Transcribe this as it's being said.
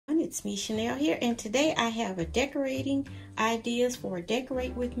it's me, Shenell here, and today I have a decorating ideas for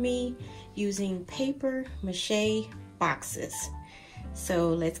Decorate With Me using paper mache boxes. So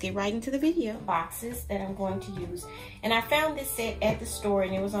let's get right into the video. Boxes that I'm going to use. And I found this set at the store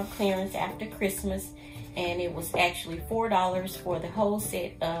and it was on clearance after Christmas, and it was actually $4 for the whole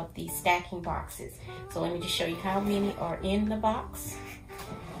set of the stacking boxes. So let me just show you how many are in the box.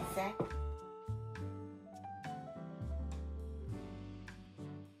 Exactly.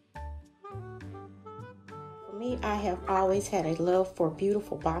 Me, I have always had a love for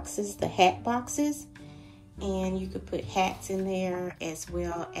beautiful boxes, the hat boxes, and you could put hats in there as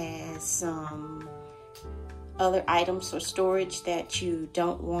well as some other items for storage that you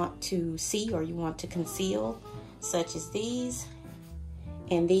don't want to see or you want to conceal, such as these.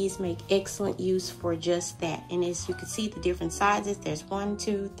 And these make excellent use for just that. And as you can see, the different sizes, there's 1,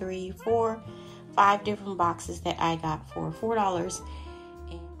 2, 3, 4, 5 different boxes that I got for $4.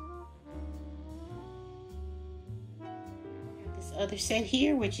 Other set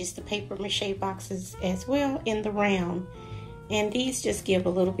here, which is the paper mache boxes as well in the round, and these just give a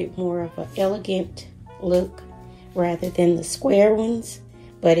little bit more of an elegant look rather than the square ones.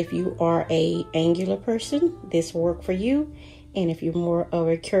 But if you are a angular person, this will work for you, and if you're more of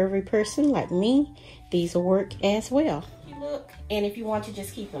a curvy person like me, these will work as well. Look, and if you want to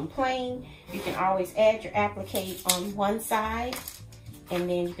just keep them plain, you can always add your applique on one side, and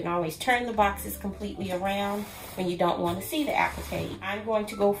then you can always turn the boxes completely around when you don't want to see the applique. I'm going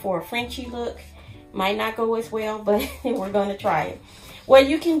to go for a Frenchy look. Might not go as well, but we're going to try it. What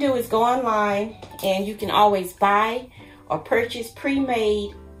you can do is go online and you can always buy or purchase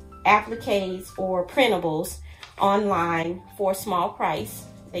pre-made appliques or printables online for a small price.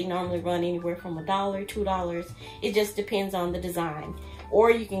 They normally run anywhere from $1, $2. It just depends on the design.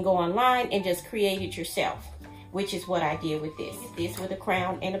 Or you can go online and just create it yourself, which is what I did with this. This with a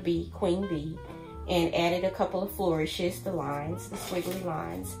crown and a bee, queen bee, and added a couple of flourishes, the lines, the squiggly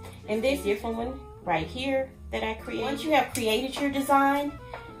lines. And this different one right here that I created. Once you have created your design,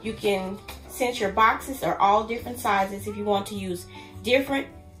 you can, since your boxes are all different sizes, if you want to use different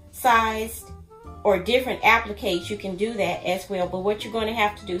sized or different appliques, you can do that as well. But what you're going to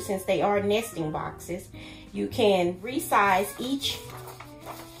have to do, since they are nesting boxes, you can resize each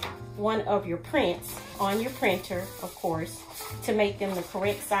one of your prints on your printer, of course, to make them the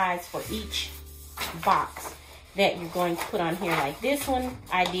correct size for each box that you're going to put on here. Like this one,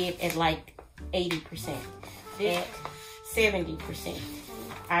 I did at like 80%, at 70%.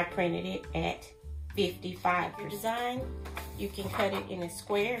 I printed it at 55%. Your design, you can cut it in a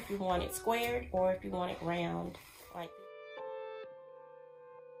square if you want it squared, or if you want it round like this.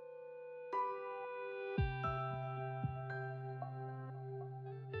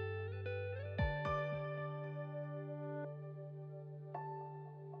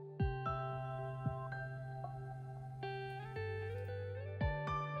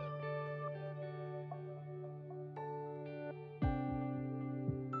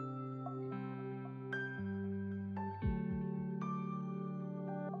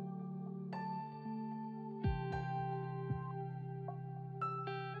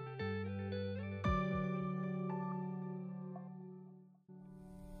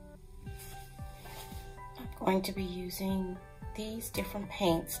 Going to be using these different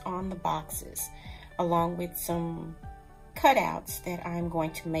paints on the boxes, along with some cutouts that I'm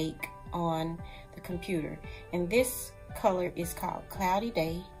going to make on the computer. And this color is called Cloudy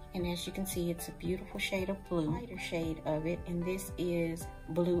Day, and as you can see, it's a beautiful shade of blue, lighter shade of it. And this is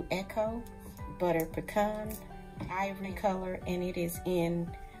Blue Echo, Butter Pecan, Ivory color, and it is in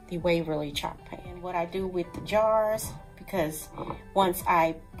the Waverly chalk paint. And what I do with the jars, because once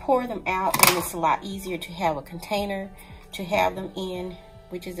I pour them out, then it's a lot easier to have a container to have them in,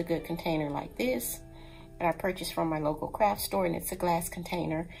 which is a good container like this that I purchased from my local craft store, and it's a glass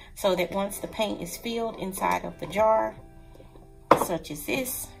container, so that once the paint is filled inside of the jar, such as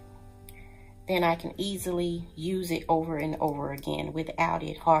this, then I can easily use it over and over again without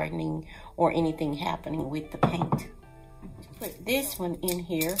it hardening or anything happening with the paint. Put this one in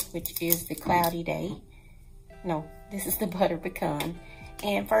here, which is the Cloudy Day. No, this is the Butter Pecan.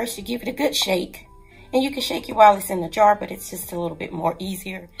 And first you give it a good shake. And you can shake it while it's in the jar, but it's just a little bit more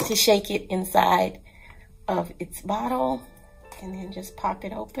easier to shake it inside of its bottle. And then just pop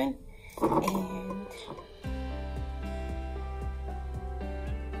it open. And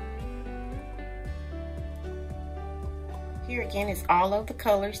here again is all of the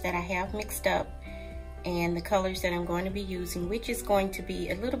colors that I have mixed up, and the colors that I'm going to be using, which is going to be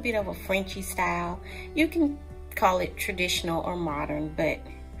a little bit of a Frenchy style. You can call it traditional or modern, but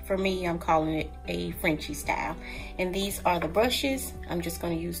for me, I'm calling it a Frenchy style. And these are the brushes. I'm just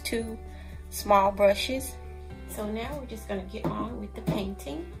going to use 2 small brushes. So now we're just going to get on with the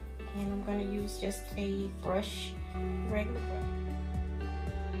painting. And I'm going to use just a brush, regular brush.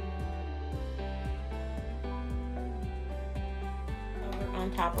 Over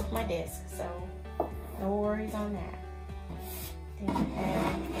on top of my desk, so no worries on that. Then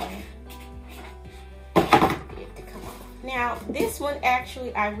I have it to come off. Now this one,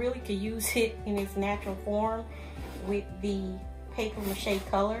 actually, I really could use it in its natural form with the paper mache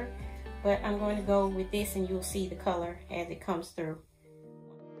color, but I'm going to go with this and you'll see the color as it comes through.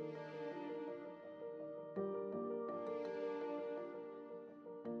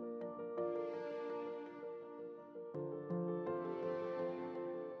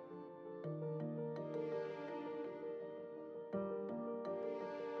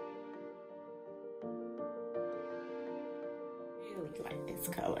 Really like this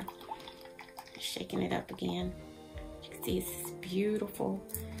color. Shaking it up again. You can see it's beautiful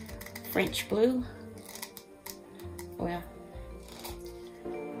French blue. Well,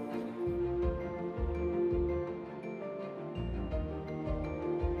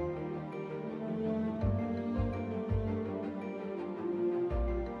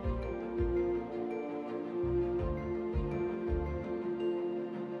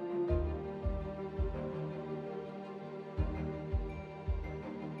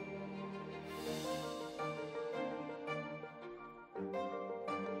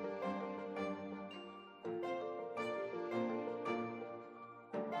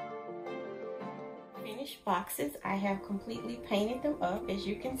 finished boxes. I have completely painted them up, as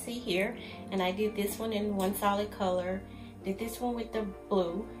you can see here, and I did this one in one solid color, did this one with the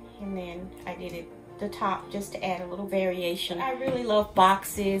blue, and then I did it the top just to add a little variation. I really love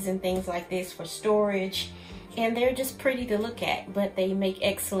boxes and things like this for storage, and they're just pretty to look at, but they make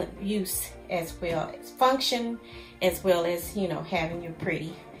excellent use as well as function, as well as, you know, having you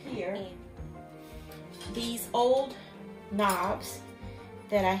pretty. Here, these old knobs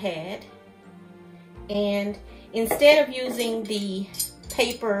that I had, and instead of using the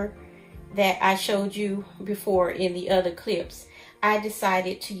paper that I showed you before in the other clips, I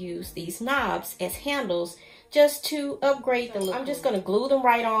decided to use these knobs as handles just to upgrade the look. I'm just going to glue them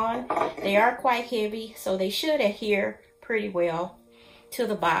right on. They are quite heavy, so they should adhere pretty well to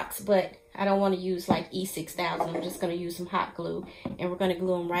the box, but I don't want to use like E6000. I'm just going to use some hot glue, and we're going to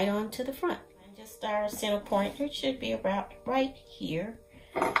glue them right on to the front. And just our center point, it should be about right here.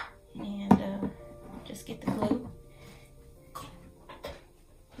 And just get the glue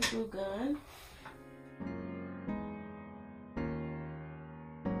gun.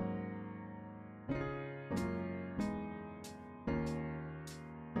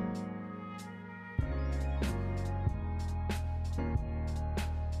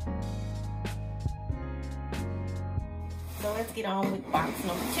 So let's get on with box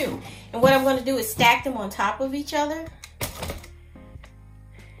number 2. And what I'm going to do is stack them on top of each other,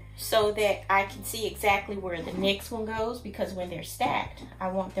 so that I can see exactly where the next one goes, because when they're stacked, I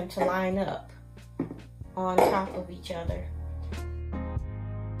want them to line up on top of each other.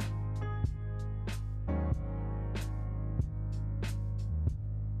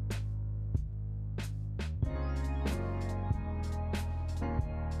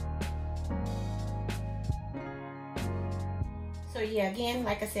 So yeah, again,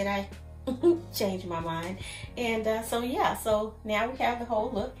 like I said, I changed my mind, and so yeah, so now we have the whole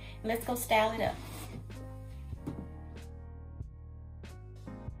look, and let's go style it up.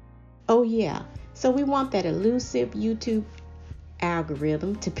 Oh yeah, so we want that elusive YouTube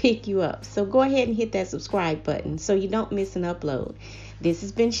algorithm to pick you up, so go ahead and hit that subscribe button so you don't miss an upload. This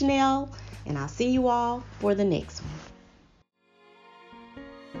has been Shenell, and I'll see you all for the next one.